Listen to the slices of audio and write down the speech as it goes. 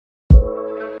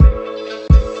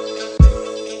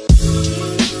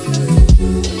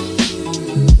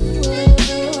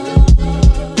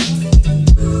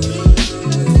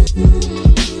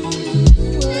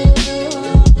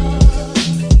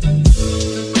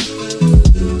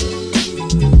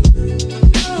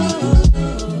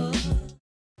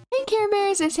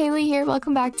Haley here.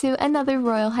 Welcome back to another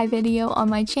Royal High video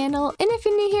on my channel. And if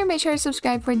you're new here, make sure to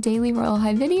subscribe for daily Royal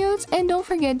High videos. And don't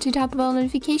forget to tap the bell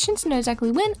notifications to know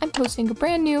exactly when I'm posting a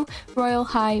brand new Royal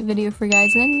High video for you guys.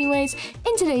 And anyways,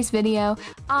 in today's video,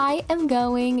 I am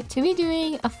going to be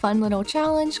doing a fun little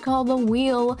challenge called the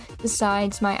Wheel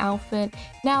Decides My Outfit.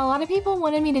 Now, a lot of people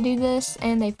wanted me to do this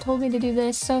and they've told me to do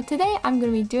this. So today I'm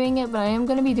going to be doing it, but I am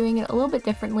going to be doing it a little bit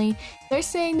differently. They're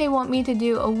saying they want me to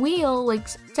do a wheel, like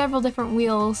several different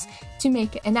wheels to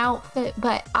make an outfit,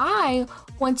 but I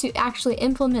want to actually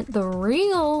implement the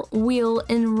real wheel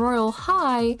in Royal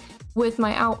High with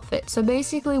my outfit. So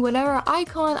basically whatever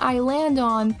icon I land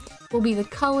on will be the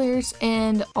colors,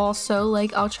 and also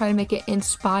like I'll try to make it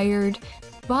inspired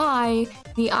by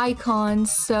the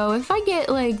icons. So if I get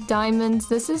like diamonds,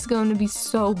 this is going to be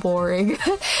so boring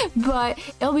but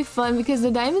it'll be fun because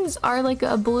the diamonds are like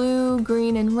a blue,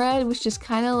 green, and red, which is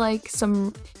kind of like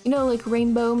some, you know, like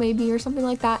rainbow maybe or something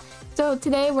like that. So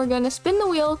today we're gonna spin the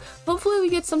wheel. Hopefully we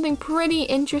get something pretty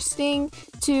interesting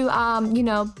to you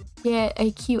know, get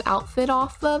a cute outfit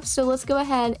off of. So let's go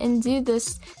ahead and do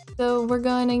this. So we're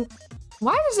going to,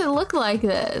 why does it look like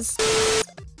this?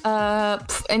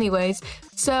 Anyways,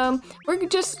 so we're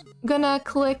just gonna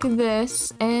click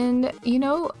this, and you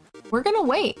know, we're gonna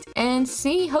wait and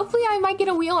see. Hopefully I might get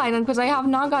a wheel item because I have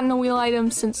not gotten a wheel item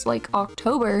since like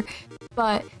October,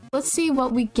 but let's see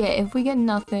what we get. If we get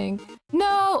nothing,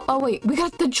 no, oh wait, we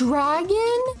got the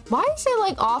dragon. Why is it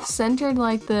like off-centered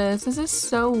like this? This is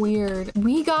so weird.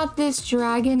 We got this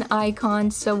dragon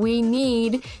icon, so we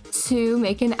need to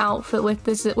make an outfit with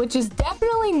this, which is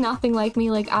definitely nothing like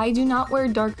me. Like, I do not wear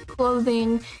dark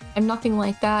clothing and nothing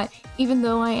like that, even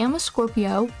though I am a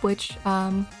Scorpio, which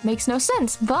makes no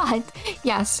sense. But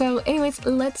yeah, so anyways,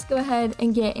 let's go ahead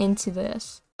and get into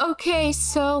this. Okay,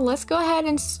 so let's go ahead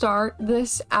and start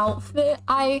this outfit.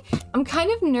 I'm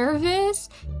kind of nervous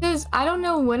because I don't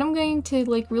know what I'm going to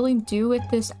like really do with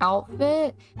this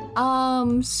outfit.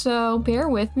 So bear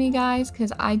with me guys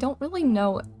because I don't really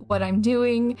know what I'm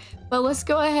doing. But let's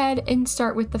go ahead and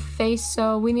start with the face.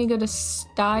 So we need to go to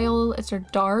style. It's our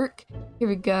dark. Here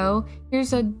we go.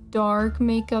 Here's a dark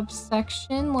makeup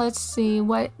section. Let's see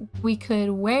what we could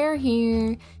wear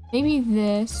here. Maybe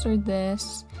this or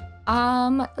this.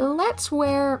 Let's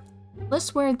wear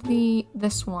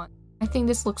this one. I think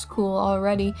this looks cool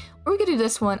already. Or we could do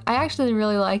this one. I actually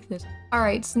really like this.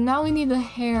 Alright, so now we need the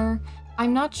hair.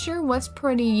 I'm not sure what's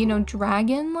pretty, you know,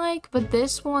 dragon-like, but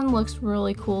this one looks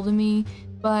really cool to me.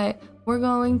 But we're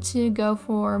going to go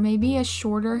for maybe a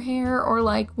shorter hair or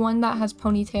like one that has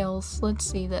ponytails. Let's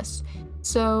see this.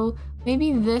 So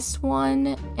maybe this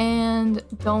one, and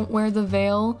don't wear the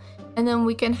veil. And then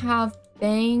we can have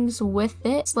bangs with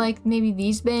it. It's like maybe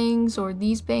these bangs or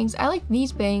these bangs. I like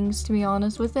these bangs, to be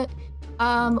honest with it.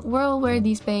 We'll wear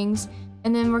these bangs,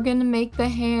 and then we're gonna make the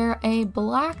hair a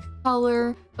black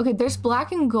color. Okay, there's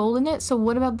black and gold in it, so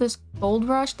what about this gold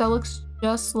rush? That looks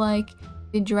just like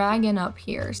the dragon up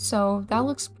here, so that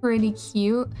looks pretty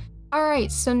cute.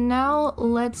 Alright, so now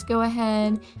let's go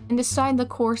ahead and decide the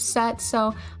corset.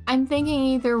 So I'm thinking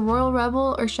either Royal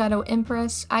Rebel or Shadow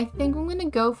Empress. I think I'm gonna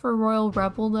go for Royal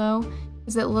Rebel though,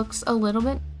 because it looks a little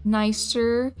bit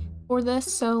nicer for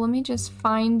this. So let me just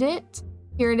find it.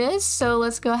 Here it is. So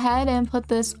let's go ahead and put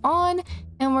this on,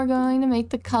 and we're going to make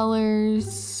the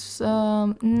colors,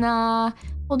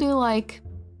 we'll do like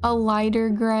a lighter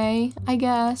gray, I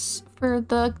guess, for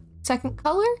the second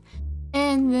color.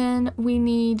 And then we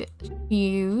need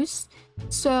shoes.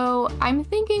 So I'm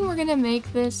thinking we're gonna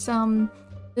make this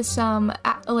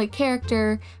like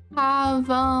character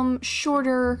have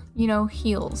shorter, you know,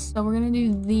 heels. So we're gonna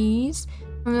do these,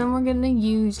 and then we're gonna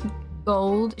use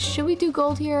gold. Should we do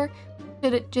gold here?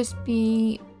 Should it just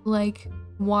be like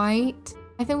white?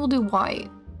 I think we'll do white.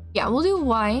 Yeah, we'll do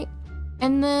white.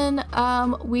 And then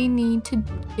we need to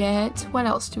get, what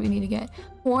else do we need to get?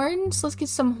 Horns. Let's get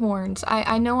some horns.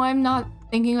 I know I'm not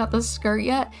thinking about the skirt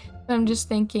yet, but I'm just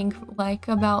thinking like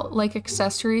about like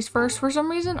accessories first for some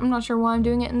reason. I'm not sure why I'm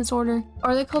doing it in this order.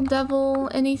 Are they called devil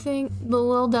anything? The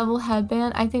little devil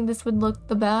headband. I think this would look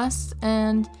the best,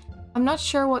 and I'm not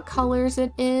sure what colors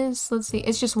it is. Let's see.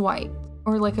 It's just white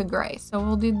or like a gray. So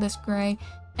we'll do this gray,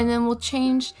 and then we'll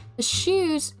change the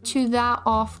shoes to that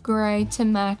off gray to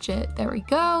match it. There we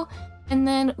go. And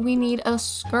then we need a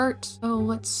skirt. So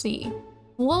let's see.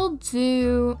 We'll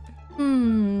do,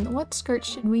 what skirt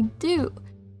should we do?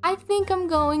 I think I'm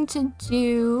going to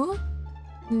do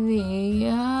the,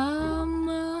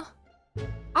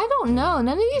 I don't know. None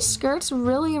of these skirts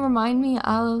really remind me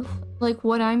of like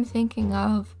what I'm thinking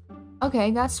of.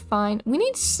 Okay, that's fine. We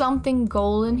need something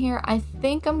gold in here. I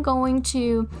think I'm going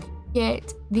to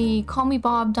get the Call Me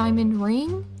Bob diamond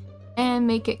ring and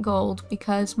make it gold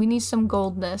because we need some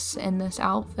goldness in this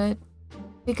outfit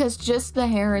because just the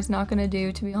hair is not gonna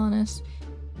do, to be honest.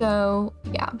 So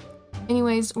yeah,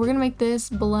 anyways, we're gonna make this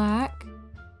black.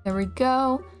 There we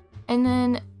go. And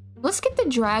then let's get the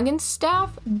dragon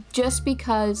staff just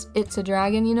because it's a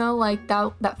dragon, you know, like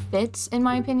that fits in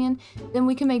my opinion. Then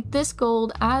we can make this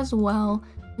gold as well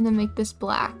and then make this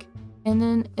black and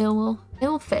then it'll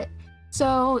fit.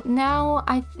 So now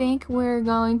I think we're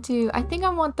going to, I think I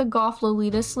want the Goth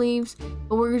Lolita sleeves,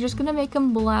 but we're just gonna make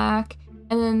them black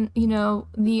and then, you know,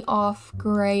 the off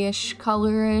grayish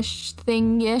colorish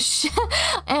thingish.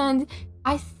 And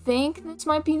I think this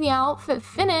might be the outfit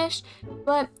finished,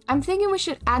 but I'm thinking we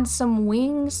should add some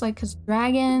wings, like, cause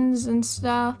dragons and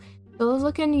stuff. So let's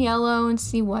look in yellow and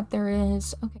see what there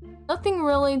is. Okay, nothing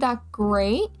really that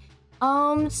great.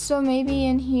 So maybe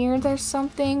in here there's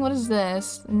something. What is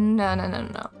this? No.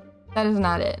 That is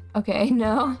not it. Okay,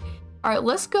 no. All right,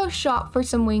 let's go shop for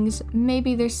some wings.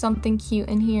 Maybe there's something cute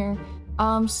in here.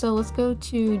 So let's go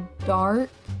to dark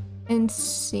and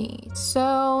see.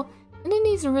 So none of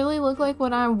these really look like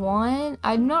what I want.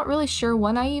 I'm not really sure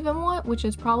what I even want, which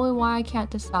is probably why I can't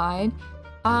decide.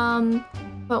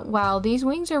 But wow, these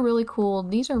wings are really cool.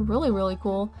 These are really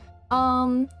cool.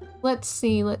 Let's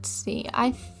see.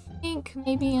 I think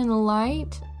maybe in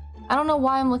light. I don't know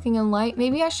why I'm looking in light.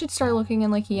 Maybe I should start looking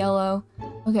in like yellow.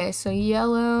 Okay, so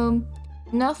yellow.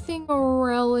 Nothing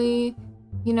really,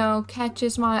 you know,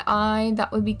 catches my eye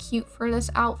that would be cute for this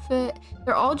outfit.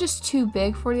 They're all just too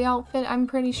big for the outfit, I'm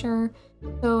pretty sure.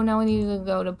 So now we need to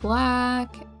go to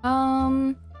black.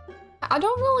 I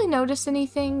don't really notice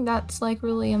anything that's like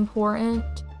really important.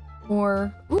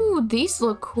 Or, ooh, these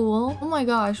look cool. Oh my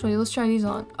gosh, wait, let's try these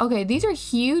on. Okay, these are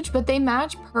huge, but they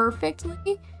match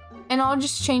perfectly. And I'll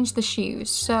just change the shoes.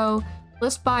 So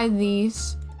let's buy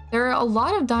these. There are a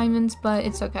lot of diamonds, but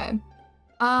it's okay.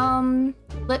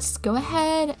 Let's go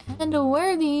ahead and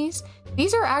wear these.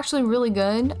 These are actually really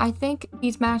good. I think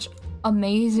these match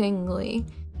amazingly.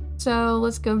 So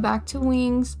let's go back to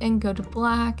wings and go to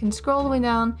black and scroll all the way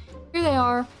down. Here they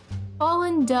are.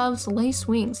 Fallen Dove's lace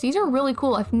wings. These are really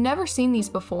cool. I've never seen these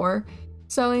before.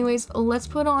 So anyways, let's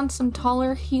put on some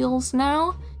taller heels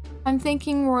now. I'm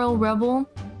thinking Royal Rebel.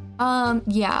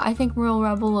 Yeah, I think Royal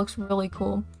Rebel looks really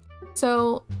cool.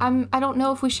 So I don't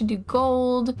know if we should do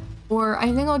gold or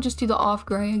I think I'll just do the off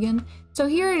gray again. So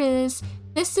here it is.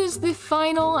 This is the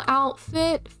final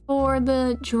outfit for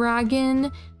the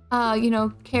dragon, you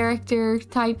know, character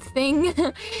type thing.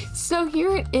 So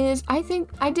here it is. I think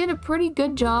I did a pretty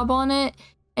good job on it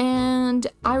and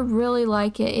I really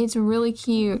like it. It's really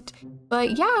cute.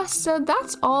 But yeah, so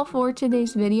that's all for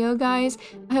today's video, guys.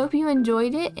 I hope you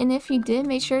enjoyed it, and if you did,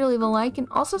 make sure to leave a like and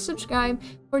also subscribe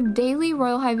for daily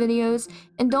Royale High videos.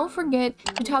 And don't forget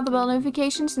to tap the bell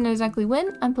notifications to know exactly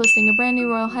when I'm posting a brand new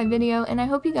Royale High video, and I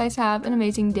hope you guys have an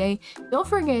amazing day. Don't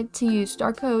forget to use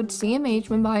star code CMH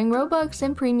when buying Robux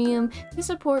and Premium to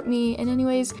support me. And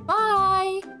anyways,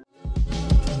 bye!